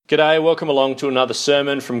G'day, welcome along to another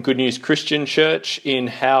sermon from Good News Christian Church in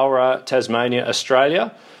Howrah, Tasmania,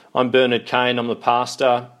 Australia. I'm Bernard Kane, I'm the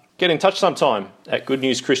pastor. Get in touch sometime at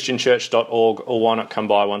goodnewschristianchurch.org or why not come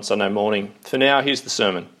by one Sunday morning. For now, here's the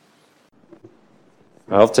sermon.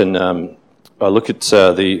 I often look at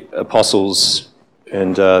the apostles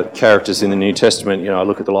and characters in the New Testament. I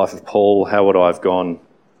look at the life of Paul. How would I have gone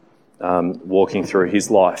walking through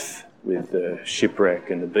his life with the shipwreck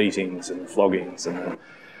and the beatings and the floggings and the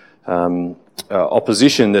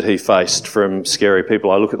opposition that he faced from scary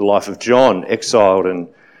people. I look at the life of John, exiled and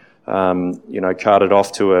carted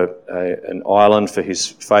off to an island for his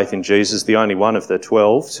faith in Jesus, the only one of the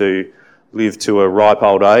 12 to live to a ripe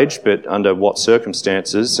old age, but under what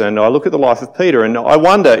circumstances. And I look at the life of Peter, and I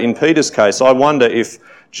wonder, in Peter's case, if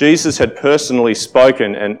Jesus had personally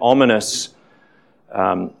spoken an ominous,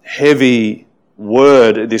 heavy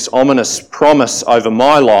word, this ominous promise over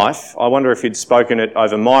my life. I wonder if he'd spoken it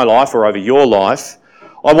over my life or over your life.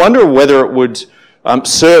 I wonder whether it would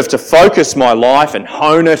serve to focus my life and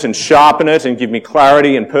hone it and sharpen it and give me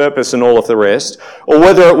clarity and purpose and all of the rest, or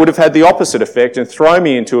whether it would have had the opposite effect and throw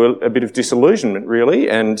me into a bit of disillusionment, really,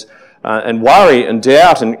 and worry and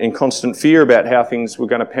doubt and constant fear about how things were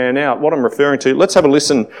going to pan out. What I'm referring to, let's have a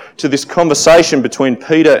listen to this conversation between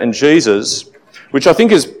Peter and Jesus, which I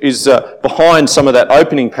think is behind some of that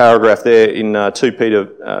opening paragraph there in 2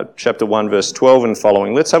 Peter chapter 1, verse 12 and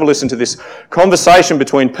following. Let's have a listen to this conversation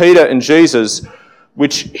between Peter and Jesus,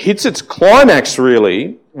 which hits its climax,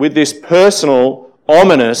 really, with this personal,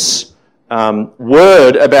 ominous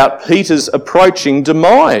word about Peter's approaching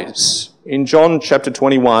demise. In John chapter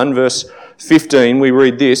 21, verse 15, we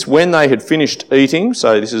read this: when they had finished eating,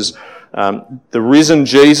 so this is the risen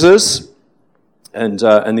Jesus and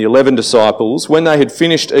the 11 disciples, when they had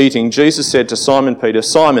finished eating, Jesus said to Simon Peter,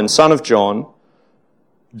 "Simon, son of John,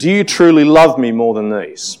 do you truly love me more than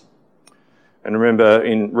these?" And remember,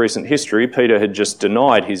 in recent history, Peter had just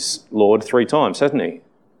denied his Lord 3 times, hadn't he?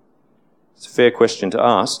 It's a fair question to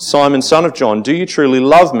ask. "Simon, son of John, do you truly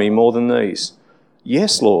love me more than these?"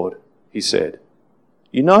 "Yes, Lord," he said.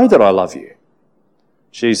 "You know that I love you."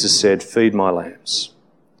 Jesus said, "Feed my lambs."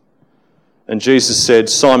 And Jesus said,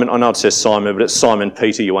 Simon, I know it says Simon, but it's Simon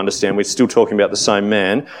Peter, you understand. We're still talking about the same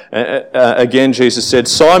man. Again, Jesus said,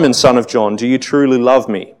 "Simon, son of John, do you truly love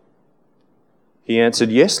me?" He answered,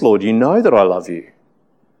 "Yes, Lord, you know that I love you."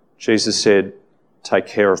 Jesus said, "Take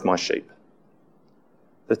care of my sheep."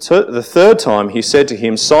 The third time he said to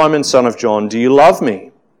him, "Simon, son of John, do you love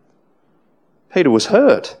me?" Peter was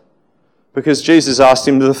hurt because Jesus asked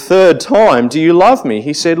him the third time, "Do you love me?"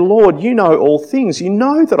 He said, "Lord, you know all things. You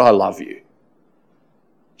know that I love you."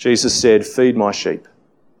 Jesus said, "Feed my sheep.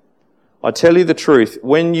 I tell you the truth,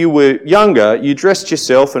 when you were younger, you dressed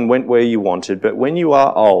yourself and went where you wanted, but when you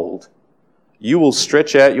are old, you will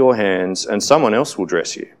stretch out your hands and someone else will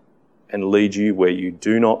dress you and lead you where you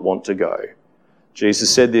do not want to go." Jesus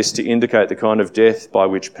said this to indicate the kind of death by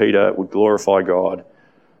which Peter would glorify God.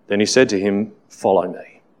 Then he said to him, "Follow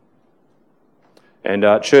me." And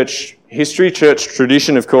church history, church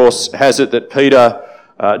tradition, of course, has it that Peter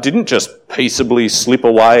didn't just peaceably slip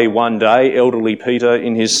away one day, elderly Peter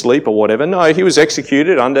in his sleep or whatever. No, he was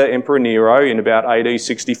executed under Emperor Nero in about AD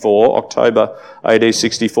 64, October AD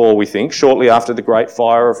 64, we think, shortly after the Great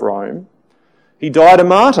Fire of Rome. He died a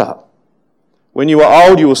martyr. When you are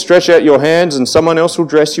old, you will stretch out your hands and someone else will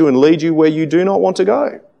dress you and lead you where you do not want to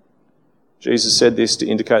go. Jesus said this to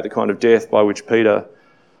indicate the kind of death by which Peter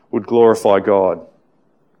would glorify God.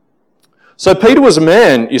 So Peter was a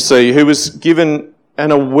man, you see, who was given an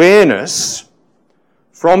awareness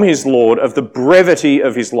from his Lord of the brevity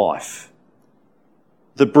of his life,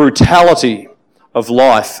 the brutality of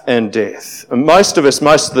life and death. And most of us,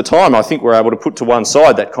 most of the time, I think we're able to put to one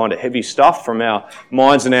side that kind of heavy stuff from our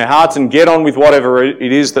minds and our hearts and get on with whatever it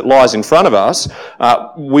is that lies in front of us.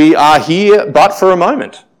 We are here but for a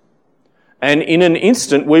moment, and in an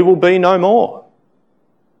instant we will be no more.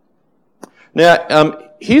 Now,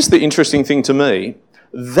 here's the interesting thing to me.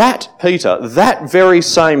 That Peter, that very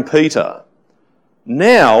same Peter,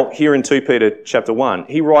 now here in 2 Peter chapter 1,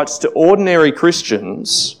 he writes to ordinary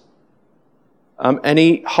Christians and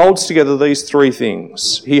he holds together these 3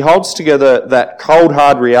 things. He holds together that cold,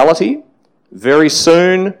 hard reality. Very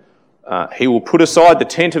soon he will put aside the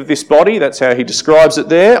tent of this body. That's how he describes it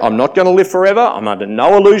there. I'm not going to live forever. I'm under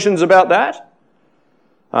no illusions about that.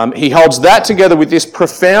 He holds that together with this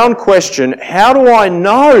profound question: how do I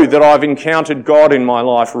know that I've encountered God in my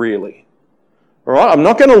life really? All right, I'm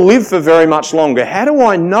not going to live for very much longer. How do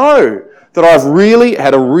I know that I've really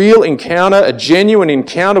had a real encounter, a genuine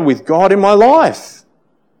encounter with God in my life?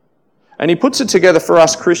 And he puts it together for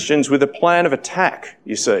us Christians with a plan of attack,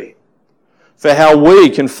 you see, for how we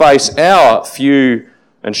can face our few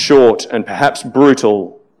and short and perhaps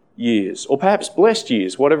brutal years, or perhaps blessed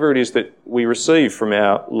years, whatever it is that we receive from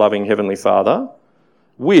our loving Heavenly Father,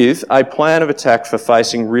 with a plan of attack for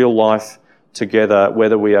facing real life together,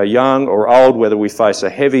 whether we are young or old, whether we face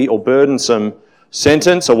a heavy or burdensome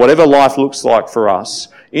sentence or whatever life looks like for us.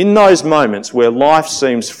 In those moments where life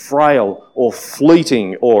seems frail or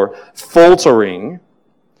fleeting or faltering,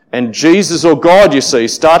 and Jesus or God, you see,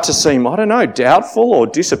 start to seem, doubtful or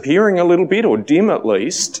disappearing a little bit or dim at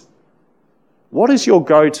least, what is your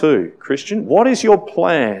go-to, Christian? What is your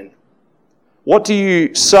plan? What do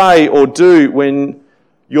you say or do when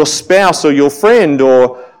your spouse or your friend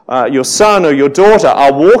or your son or your daughter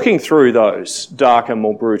are walking through those darker,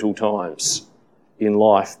 more brutal times in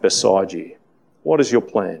life beside you? What is your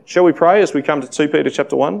plan? Shall we pray as we come to 2 Peter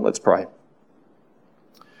chapter 1? Let's pray.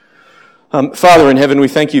 Father in heaven, we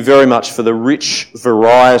thank you very much for the rich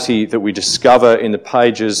variety that we discover in the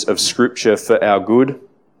pages of Scripture for our good.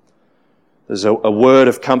 There's a word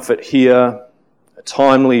of comfort here, a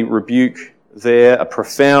timely rebuke there, a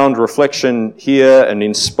profound reflection here, an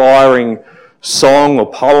inspiring song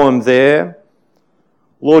or poem there.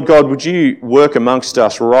 Lord God, would you work amongst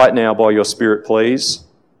us right now by your Spirit, please,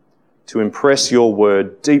 to impress your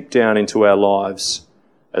word deep down into our lives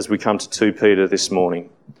as we come to 2 Peter this morning.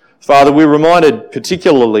 Father, we're reminded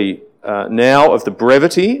particularly now of the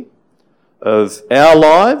brevity of our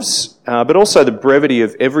lives, but also the brevity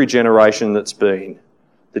of every generation that's been.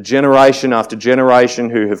 The generation after generation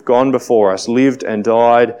who have gone before us, lived and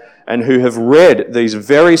died, and who have read these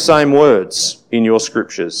very same words in your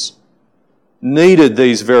scriptures, needed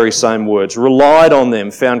these very same words, relied on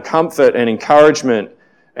them, found comfort and encouragement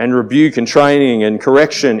and rebuke and training and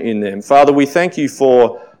correction in them. Father, we thank you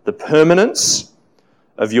for the permanence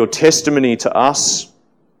of your testimony to us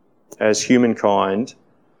as humankind,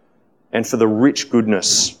 and for the rich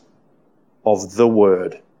goodness of the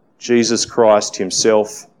Word, Jesus Christ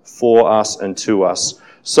himself, for us and to us.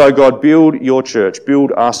 So God, build your church,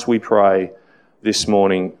 build us, we pray, this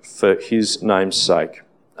morning for his name's sake.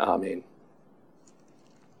 Amen.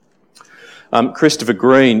 Christopher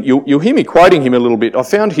Green, you'll hear me quoting him a little bit. I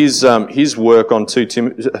found his work on 2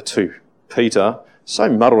 Peter. So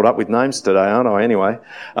muddled up with names today, aren't I? Anyway,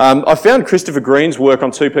 I found Christopher Green's work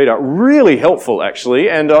on 2 Peter really helpful, actually,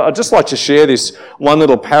 and I'd just like to share this one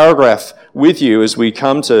little paragraph with you as we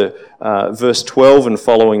come to verse 12 and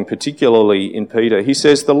following, particularly in Peter. He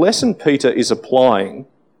says, the lesson Peter is applying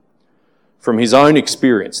from his own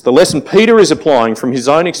experience,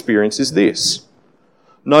 is this: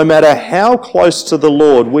 no matter how close to the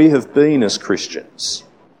Lord we have been as Christians,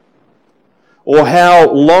 or how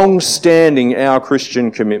long-standing our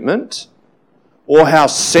Christian commitment, or how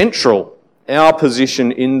central our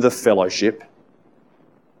position in the fellowship,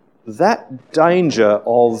 that danger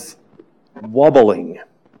of wobbling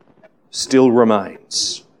still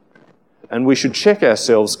remains. And we should check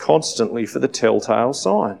ourselves constantly for the telltale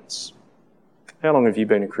signs. How long have you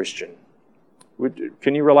been a Christian?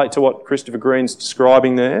 Can you relate to what Christopher Green's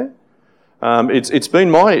describing there? It's been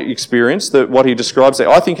my experience that what he describes there,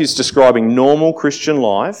 I think he's describing normal Christian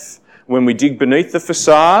life when we dig beneath the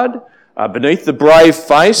facade, beneath the brave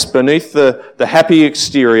face, beneath the happy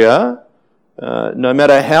exterior. No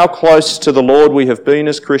matter how close to the Lord we have been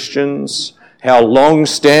as Christians, how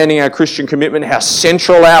long-standing our Christian commitment, how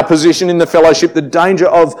central our position in the fellowship, the danger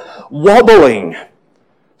of wobbling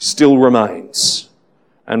still remains.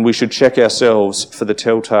 And we should check ourselves for the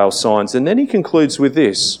telltale signs. And then he concludes with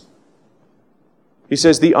this. He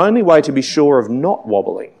says, the only way to be sure of not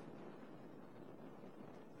wobbling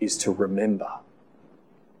is to remember.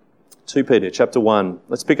 2 Peter chapter 1,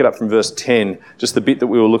 let's pick it up from verse 10, just the bit that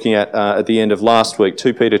we were looking at the end of last week.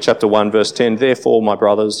 2 Peter chapter 1, verse 10, therefore, my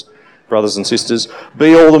brothers and sisters,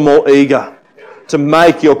 be all the more eager to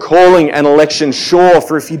make your calling and election sure,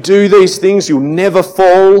 for if you do these things, you'll never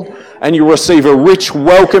fall, and you'll receive a rich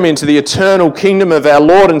welcome into the eternal kingdom of our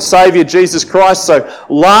Lord and Saviour Jesus Christ. So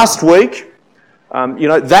last week,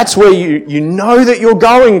 that's where you know that you're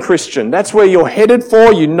going, Christian. That's where you're headed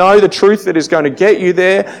for. You know the truth that is going to get you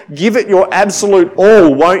there. Give it your absolute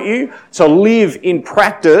all, won't you? To live in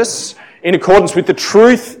practice in accordance with the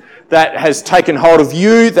truth that has taken hold of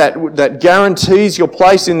you, that guarantees your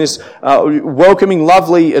place in this welcoming,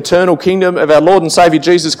 lovely, eternal kingdom of our Lord and Saviour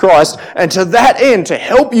Jesus Christ. And to that end, to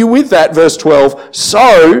help you with that, verse 12,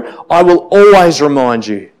 so I will always remind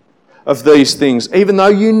you of these things, even though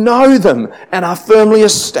you know them and are firmly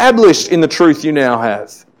established in the truth you now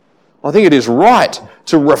have. I think it is right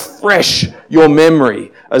to refresh your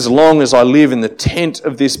memory as long as I live in the tent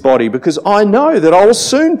of this body, because I know that I will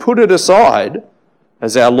soon put it aside,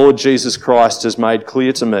 as our Lord Jesus Christ has made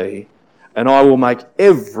clear to me, and I will make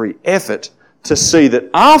every effort to see that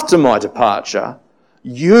after my departure,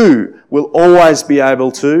 you will always be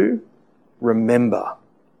able to remember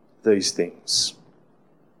these things.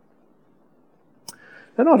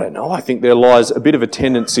 And I don't know, I think there lies a bit of a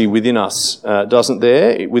tendency within us, doesn't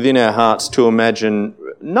there, within our hearts to imagine,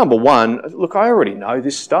 number one, look, I already know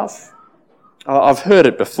this stuff. I've heard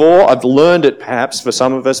it before. I've learned it perhaps for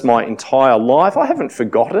some of us my entire life. I haven't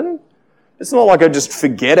forgotten. It's not like I just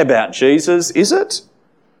forget about Jesus, is it?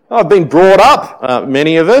 I've been brought up,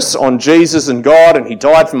 many of us, on Jesus and God, and he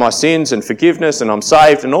died for my sins and forgiveness, and I'm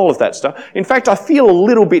saved and all of that stuff. In fact, I feel a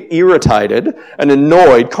little bit irritated and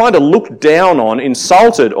annoyed, kind of looked down on,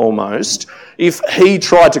 insulted almost, if he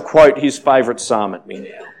tried to quote his favourite psalm at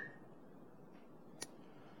me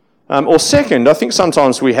now. Or second, I think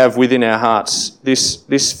sometimes we have within our hearts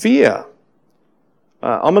this fear.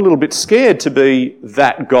 I'm a little bit scared to be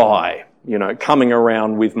that guy, coming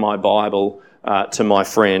around with my Bible to my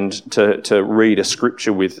friend to read a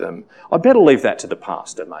scripture with them. I better leave that to the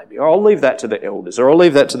pastor maybe, or I'll leave that to the elders, or I'll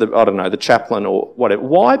leave that to the chaplain or whatever.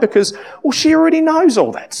 Why? Because, she already knows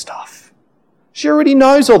all that stuff. She already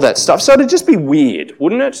knows all that stuff. So it'd just be weird,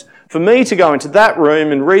 wouldn't it? For me to go into that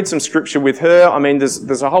room and read some scripture with her. I mean,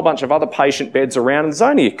 there's a whole bunch of other patient beds around, and there's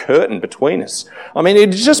only a curtain between us. I mean,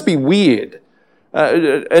 it'd just be weird.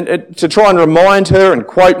 And to try and remind her and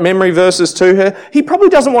quote memory verses to her. He probably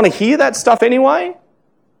doesn't want to hear that stuff anyway.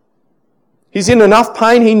 He's in enough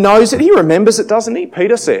pain, he knows it, he remembers it, doesn't he?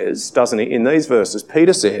 Peter says, doesn't he, in these verses,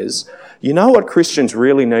 Peter says, you know what Christians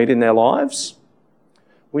really need in their lives?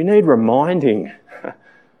 We need reminding.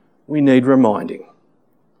 We need reminding.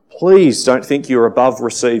 Please don't think you're above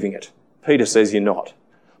receiving it. Peter says you're not.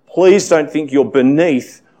 Please don't think you're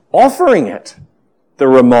beneath offering it, the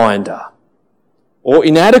reminder, or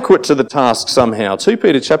inadequate to the task somehow. 2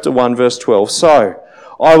 Peter chapter 1 verse 12. So,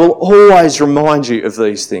 I will always remind you of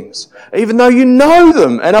these things, even though you know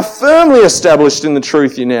them and are firmly established in the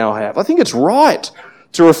truth you now have. I think it's right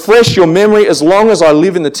to refresh your memory as long as I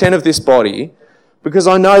live in the tent of this body, because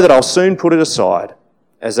I know that I'll soon put it aside,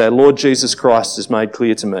 as our Lord Jesus Christ has made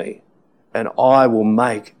clear to me, and I will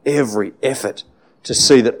make every effort to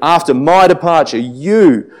see that after my departure,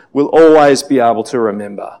 you will always be able to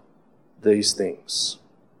remember these things.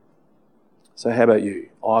 So how about you?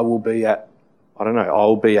 I will be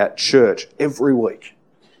at church every week,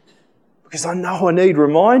 because I know I need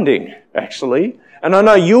reminding, actually. And I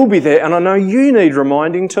know you'll be there, and I know you need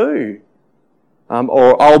reminding too.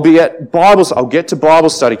 Or I'll be at I'll get to Bible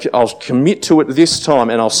study, I'll commit to it this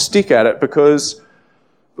time, and I'll stick at it because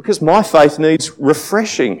my faith needs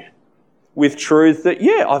refreshing with truth that,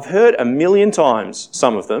 I've heard a million times,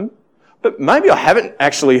 some of them, but maybe I haven't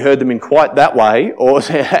actually heard them in quite that way, or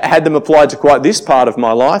had them applied to quite this part of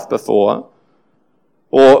my life before,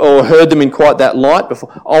 or heard them in quite that light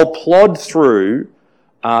before. I'll plod through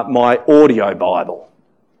my audio Bible,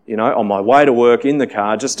 on my way to work in the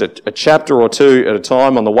car, just a chapter or two at a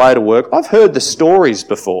time on the way to work. I've heard the stories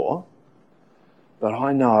before, but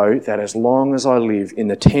I know that as long as I live in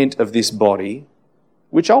the tent of this body,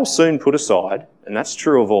 which I'll soon put aside, and that's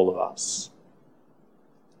true of all of us,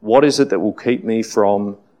 what is it that will keep me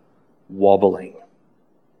from wobbling?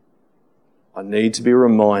 I need to be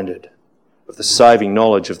reminded of the saving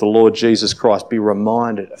knowledge of the Lord Jesus Christ, be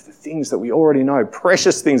reminded of the things that we already know,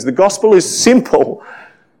 precious things. The gospel is simple.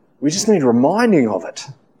 We just need reminding of it.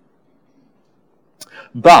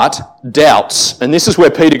 But doubts, and this is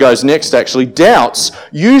where Peter goes next actually, doubts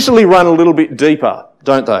usually run a little bit deeper,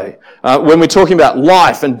 don't they? When we're talking about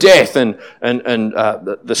life and death and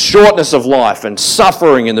the shortness of life and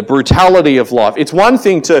suffering and the brutality of life, it's one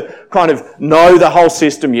thing to kind of know the whole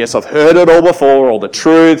system. Yes, I've heard it all before, all the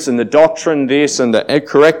truths and the doctrine this and the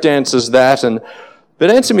correct answers that.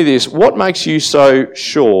 But answer me this, what makes you so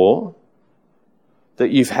sure that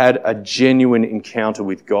you've had a genuine encounter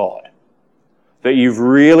with God? That you've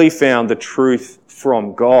really found the truth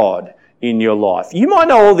from God in your life? You might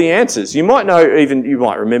know all the answers. You might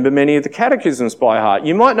remember many of the catechisms by heart.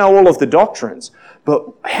 You might know all of the doctrines. But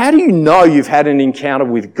how do you know you've had an encounter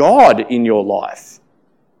with God in your life?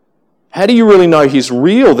 How do you really know He's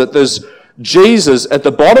real, that there's Jesus at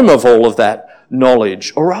the bottom of all of that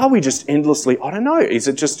knowledge? Or are we just endlessly, I don't know, has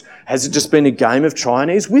it just been a game of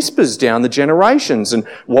Chinese whispers down the generations, and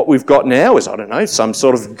what we've got now is, I don't know, some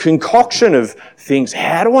sort of concoction of things?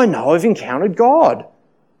 How do I know I've encountered God?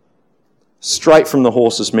 Straight from the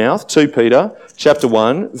horse's mouth, 2 Peter chapter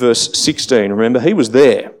 1 verse 16. Remember, he was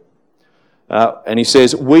there. And he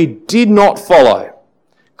says, "We did not follow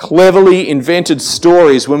cleverly invented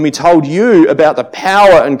stories when we told you about the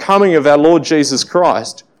power and coming of our Lord Jesus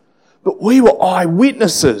Christ, but we were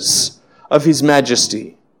eyewitnesses of his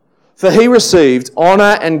majesty. For he received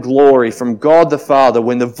honour and glory from God the Father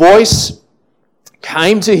when the voice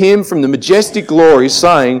came to him from the majestic glory,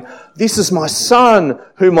 saying, 'This is my Son,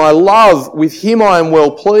 whom I love, with him I am well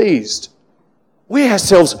pleased.' We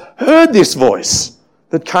ourselves heard this voice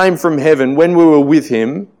that came from heaven when we were with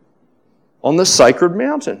him on the sacred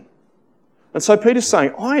mountain." And so Peter's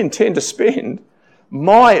saying, I intend to spend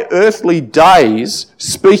my earthly days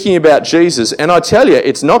speaking about Jesus. And I tell you,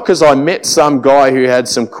 it's not because I met some guy who had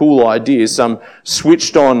some cool ideas, some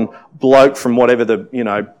switched on bloke from whatever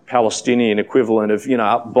the, Palestinian equivalent of,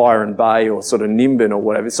 up Byron Bay or sort of Nimbin or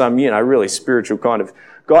whatever, some, really spiritual kind of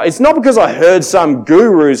guy. It's not because I heard some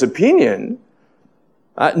guru's opinion.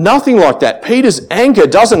 Nothing like that. Peter's anchor,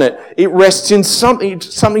 doesn't it? It rests in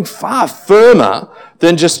something far firmer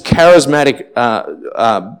than just charismatic,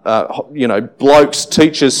 blokes,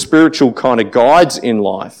 teachers, spiritual kind of guides in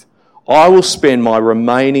life. I will spend my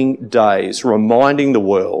remaining days reminding the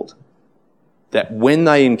world that when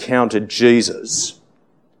they encountered Jesus,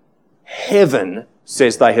 heaven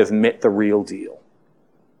says they have met the real deal.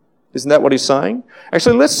 Isn't that what he's saying?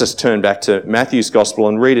 Actually, let's just turn back to Matthew's Gospel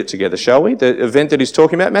and read it together, shall we? The event that he's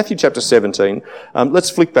talking about, Matthew chapter 17. Let's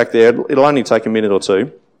flick back there. It'll only take a minute or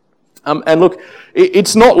two. And look,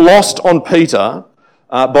 it's not lost on Peter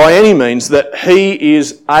by any means that he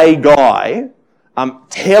is a guy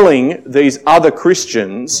telling these other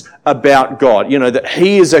Christians about God. That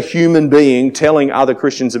he is a human being telling other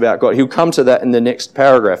Christians about God. He'll come to that in the next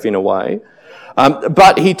paragraph in a way.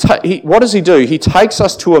 But what does he do? He takes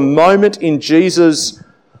us to a moment in Jesus'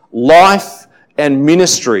 life and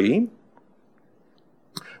ministry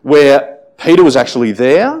where Peter was actually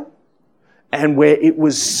there and where it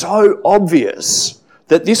was so obvious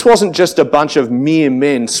that this wasn't just a bunch of mere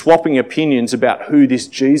men swapping opinions about who this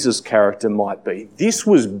Jesus character might be. This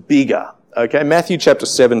was bigger. Okay, Matthew chapter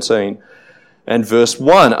 17 and verse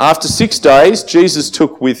 1. After 6 days, Jesus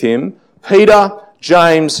took with him Peter,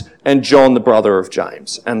 James and John, the brother of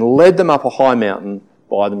James, and led them up a high mountain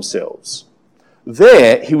by themselves.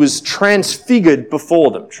 There he was transfigured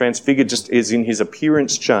before them. Transfigured just as in his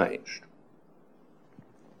appearance changed.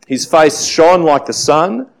 His face shone like the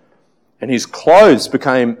sun, and his clothes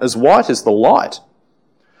became as white as the light.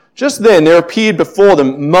 Just then there appeared before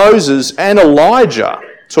them Moses and Elijah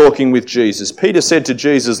talking with Jesus. Peter said to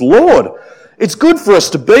Jesus, "Lord, it's good for us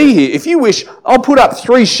to be here. If you wish, I'll put up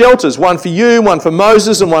 3 shelters, one for you, one for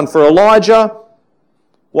Moses, and one for Elijah."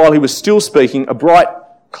 While he was still speaking, a bright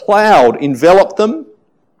cloud enveloped them,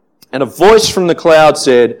 and a voice from the cloud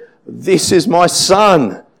said, "This is my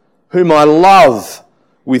Son, whom I love.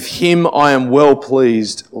 With him I am well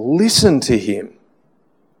pleased. Listen to him."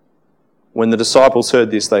 When the disciples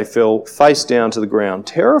heard this, they fell face down to the ground,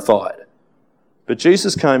 terrified. But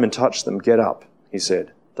Jesus came and touched them. "Get up," he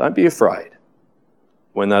said. "Don't be afraid."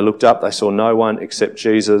 When they looked up, they saw no one except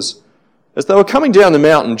Jesus. As they were coming down the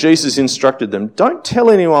mountain, Jesus instructed them, "Don't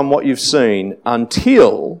tell anyone what you've seen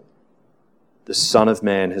until the Son of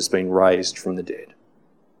Man has been raised from the dead."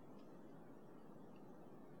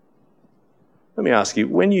 Let me ask you,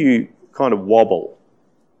 when you kind of wobble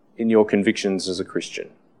in your convictions as a Christian,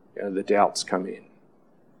 the doubts come in,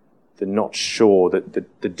 the not sure,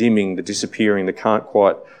 the dimming, the disappearing, the can't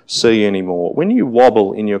quite see anymore. When you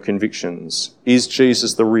wobble in your convictions, is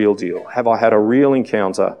Jesus the real deal? Have I had a real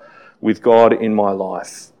encounter with God in my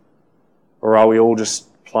life? Or are we all just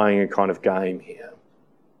playing a kind of game here?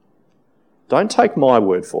 Don't take my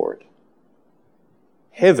word for it.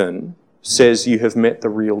 Heaven says you have met the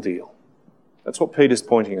real deal. That's what Peter's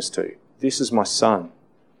pointing us to. This is my Son,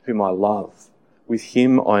 whom I love. With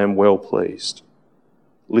him I am well pleased.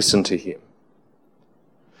 Listen to him.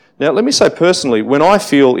 Now, let me say personally, when I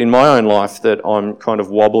feel in my own life that I'm kind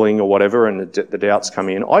of wobbling or whatever and the doubts come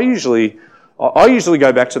in, I usually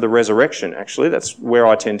go back to the resurrection, actually. That's where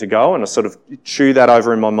I tend to go, and I sort of chew that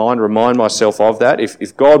over in my mind, remind myself of that.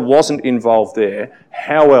 If God wasn't involved there,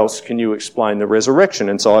 how else can you explain the resurrection?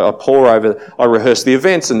 And so I rehearse the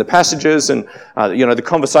events and the passages, and the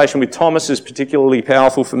conversation with Thomas is particularly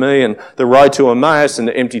powerful for me, and the road to Emmaus and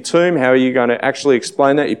the empty tomb. How are you going to actually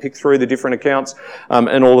explain that? You pick through the different accounts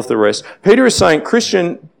and all of the rest. Peter is saying,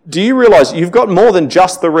 Christian, do you realise you've got more than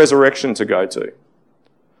just the resurrection to go to?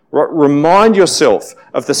 Remind yourself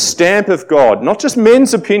of the stamp of God, not just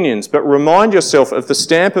men's opinions, but remind yourself of the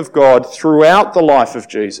stamp of God throughout the life of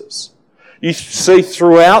Jesus. You see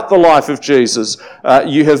throughout the life of Jesus,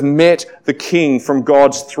 you have met the King from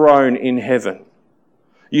God's throne in heaven.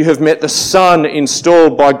 You have met the Son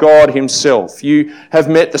installed by God himself. You have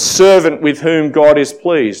met the servant with whom God is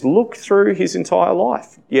pleased. Look through his entire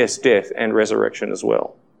life. Yes, death and resurrection as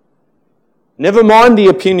well. Never mind the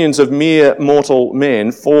opinions of mere mortal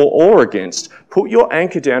men, for or against. Put your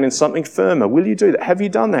anchor down in something firmer. Will you do that? Have you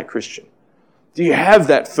done that, Christian? Do you have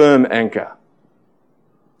that firm anchor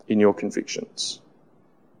in your convictions?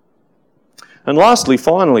 And lastly,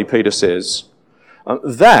 finally, Peter says,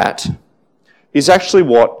 that is actually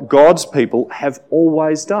what God's people have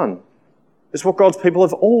always done. It's what God's people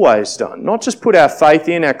have always done. Not just put our faith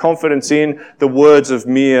in, our confidence in the words of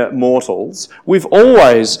mere mortals. We've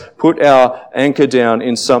always put our anchor down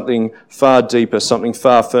in something far deeper, something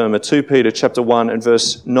far firmer. 2 Peter chapter 1 and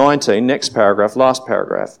verse 19, next paragraph, last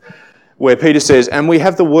paragraph, where Peter says, and we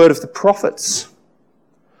have the word of the prophets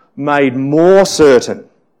made more certain,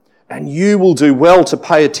 and you will do well to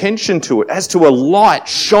pay attention to it as to a light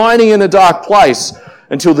shining in a dark place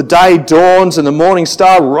until the day dawns and the morning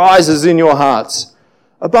star rises in your hearts.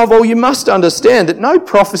 Above all, you must understand that no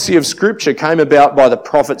prophecy of Scripture came about by the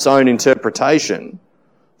prophet's own interpretation.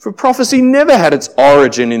 For prophecy never had its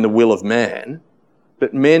origin in the will of man,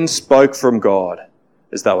 but men spoke from God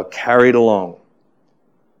as they were carried along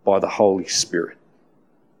by the Holy Spirit.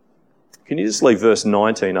 Can you just leave verse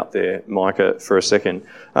 19 up there, Micah, for a second?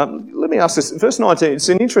 Let me ask this. Verse 19, it's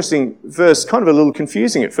an interesting verse, kind of a little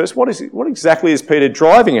confusing at first. What exactly is Peter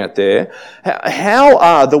driving at there? How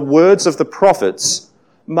are the words of the prophets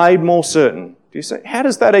made more certain? Do you say, how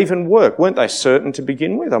does that even work? Weren't they certain to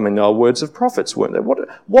begin with? I mean, they were words of prophets, weren't they?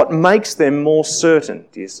 What makes them more certain,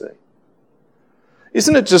 do you see?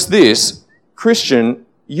 Isn't it just this? Christian,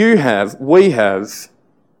 we have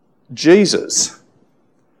Jesus.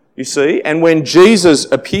 You see, and when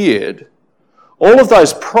Jesus appeared, all of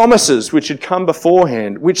those promises which had come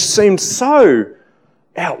beforehand, which seemed so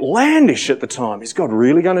outlandish at the time, is God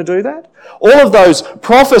really going to do that? All of those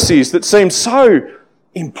prophecies that seemed so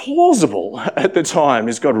implausible at the time,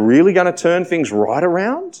 is God really going to turn things right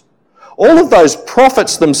around? All of those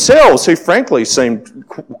prophets themselves, who frankly seemed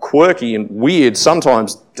quirky and weird,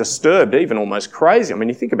 sometimes disturbed, even almost crazy. I mean,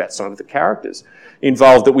 you think about some of the characters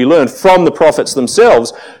involved that we learn from the prophets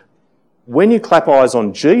themselves. When you clap eyes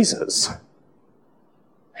on Jesus,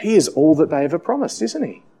 he is all that they ever promised, isn't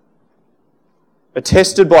he?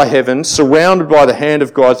 Attested by heaven, surrounded by the hand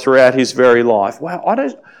of God throughout his very life. Wow,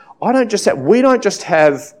 we don't just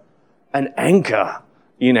have an anchor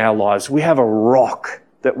in our lives. We have a rock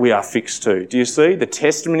that we are fixed to. Do you see? The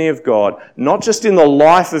testimony of God, not just in the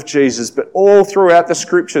life of Jesus, but all throughout the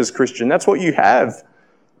Scriptures, Christian. That's what you have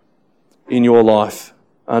in your life,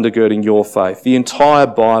 undergirding your faith. The entire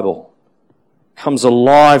Bible comes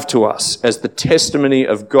alive to us as the testimony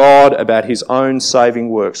of God about his own saving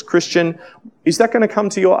works. Christian, is that going to come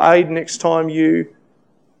to your aid next time you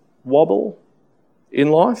wobble in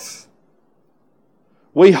life?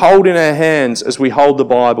 We hold in our hands, as we hold the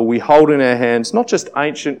Bible, we hold in our hands not just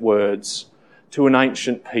ancient words to an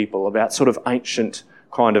ancient people about sort of ancient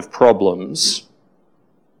kind of problems.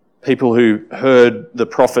 People who heard the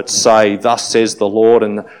prophets say, thus says the Lord,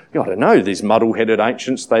 and I don't know, these muddle-headed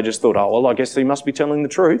ancients, they just thought, oh, well, I guess he must be telling the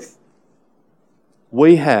truth.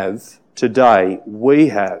 We have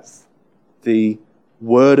the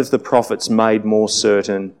word of the prophets made more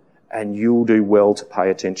certain, and you'll do well to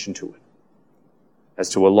pay attention to it. As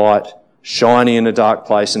to a light shining in a dark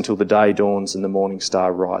place until the day dawns and the morning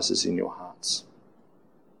star rises in your hearts.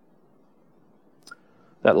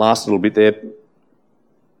 That last little bit there,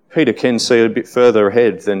 Peter can see a bit further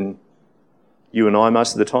ahead than you and I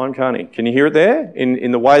most of the time, can't he? Can you hear it there?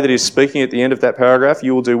 In the way that he's speaking at the end of that paragraph,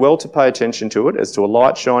 you will do well to pay attention to it as to a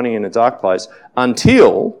light shining in a dark place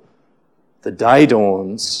until the day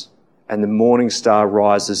dawns and the morning star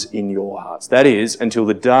rises in your hearts. That is, until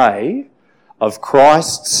the day of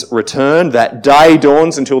Christ's return, that day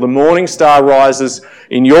dawns until the morning star rises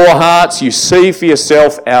in your hearts. You see for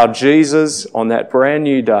yourself our Jesus on that brand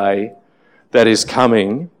new day that is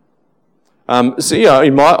coming. I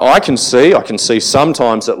can see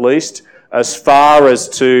sometimes at least, as far as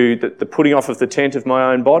to the putting off of the tent of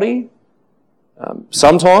my own body.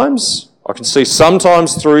 Sometimes I can see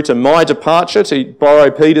sometimes through to my departure, to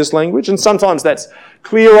borrow Peter's language, and sometimes that's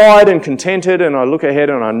clear-eyed and contented, and I look ahead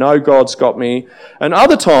and I know God's got me. And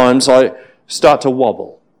other times I start to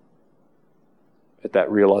wobble at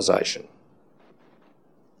that realisation.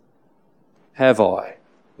 Have I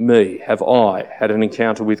had an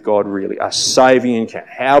encounter with God really? A saving encounter?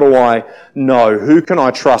 How do I know? Who can I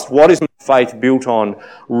trust? What is my faith built on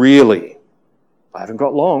really? I haven't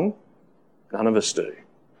got long. None of us do.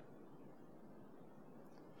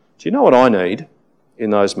 Do you know what I need in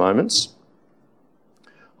those moments?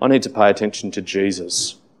 I need to pay attention to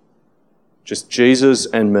Jesus. Just Jesus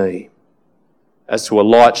and me. As to a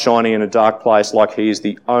light shining in a dark place, like he is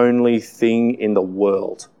the only thing in the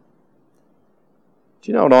world.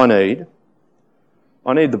 Do you know what I need?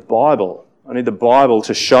 I need the Bible. I need the Bible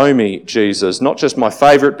to show me Jesus. Not just my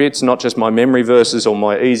favourite bits, not just my memory verses or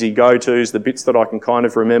my easy go-tos, the bits that I can kind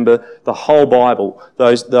of remember. The whole Bible.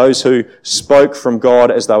 Those who spoke from God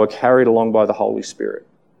as they were carried along by the Holy Spirit.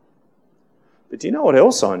 But do you know what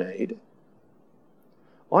else I need?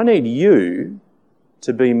 I need you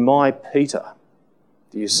to be my Peter.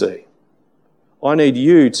 Do you see? I need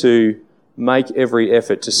you to make every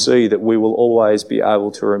effort to see that we will always be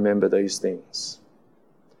able to remember these things.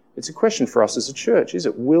 It's a question for us as a church, is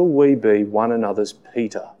it? Will we be one another's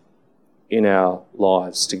Peter in our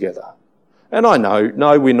lives together? And I know,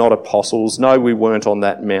 no, we're not apostles. No, we weren't on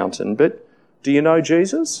that mountain. But do you know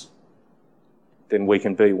Jesus? Then we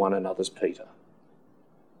can be one another's Peter.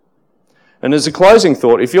 And as a closing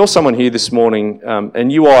thought, if you're someone here this morning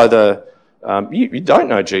and you either you don't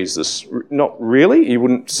know Jesus, not really, you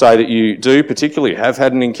wouldn't say that you do particularly have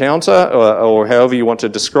had an encounter or however you want to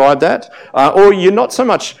describe that, or you're not so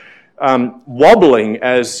much wobbling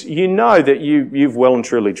as you know that you've well and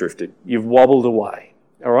truly drifted. You've wobbled away.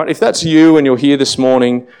 All right, if that's you and you're here this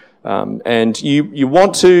morning and you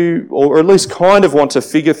want to, or at least kind of want to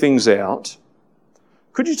figure things out,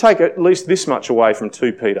 could you take at least this much away from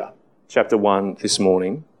 2 Peter chapter 1 this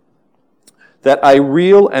morning? That a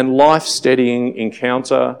real and life-steadying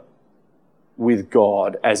encounter with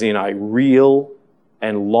God, as in a real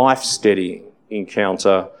and life-steadying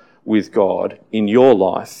encounter with God in your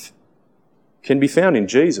life, can be found in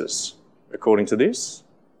Jesus, according to this.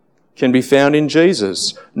 Can be found in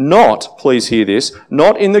Jesus. Not, please hear this,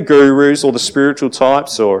 not in the gurus or the spiritual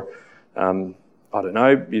types or I don't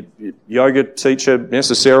know, yoga teacher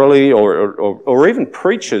necessarily, or even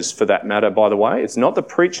preachers for that matter, by the way. It's not the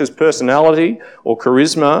preacher's personality or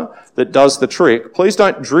charisma that does the trick. Please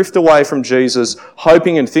don't drift away from Jesus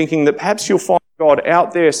hoping and thinking that perhaps you'll find God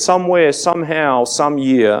out there somewhere, somehow, some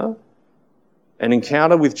year, an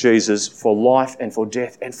encounter with Jesus for life and for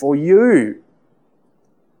death and for you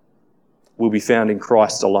will be found in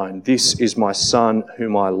Christ alone. This is my Son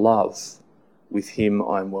whom I love. With him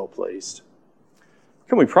I am well pleased.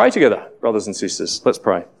 Can we pray together, brothers and sisters? Let's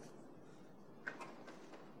pray.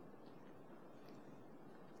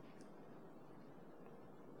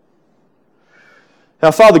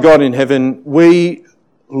 Our Father God in heaven, we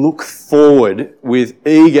look forward with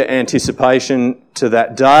eager anticipation to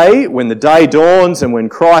that day, when the day dawns and when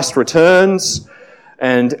Christ returns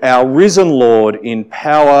and our risen Lord in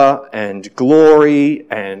power and glory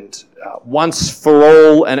and once for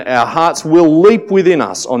all, and our hearts will leap within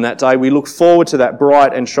us on that day. We look forward to that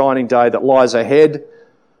bright and shining day that lies ahead,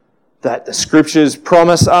 that the Scriptures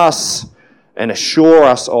promise us and assure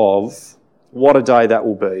us of. What a day that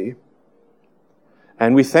will be.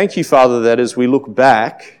 And we thank you, Father, that as we look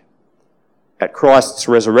back at Christ's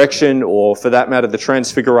resurrection, or for that matter, the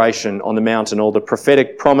transfiguration on the mountain, or the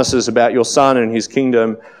prophetic promises about your Son and his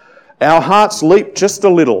kingdom, our hearts leap just a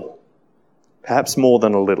little, perhaps more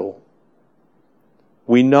than a little.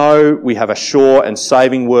 We know we have a sure and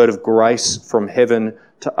saving word of grace from heaven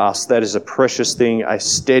to us. That is a precious thing, a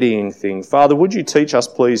steadying thing. Father, would you teach us,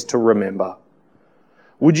 please, to remember?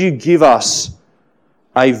 Would you give us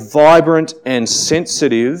a vibrant and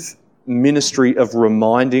sensitive ministry of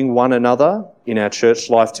reminding one another in our church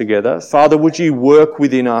life together? Father, would you work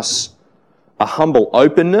within us a humble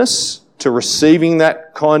openness to receiving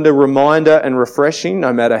that kind of reminder and refreshing,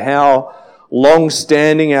 no matter how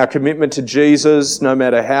long-standing our commitment to Jesus, no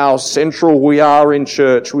matter how central we are in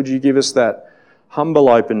church? Would you give us that humble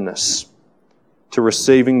openness to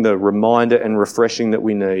receiving the reminder and refreshing that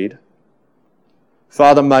we need?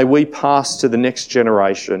 Father, may we pass to the next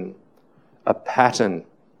generation a pattern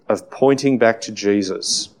of pointing back to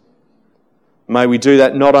Jesus. May we do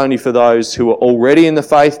that not only for those who are already in the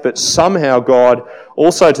faith, but somehow, God,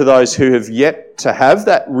 also to those who have yet to have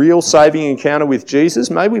that real saving encounter with Jesus.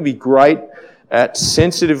 May we be great at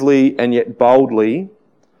sensitively and yet boldly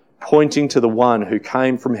pointing to the one who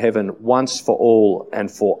came from heaven once for all and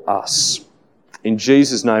for us. In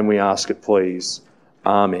Jesus' name we ask it, please.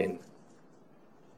 Amen.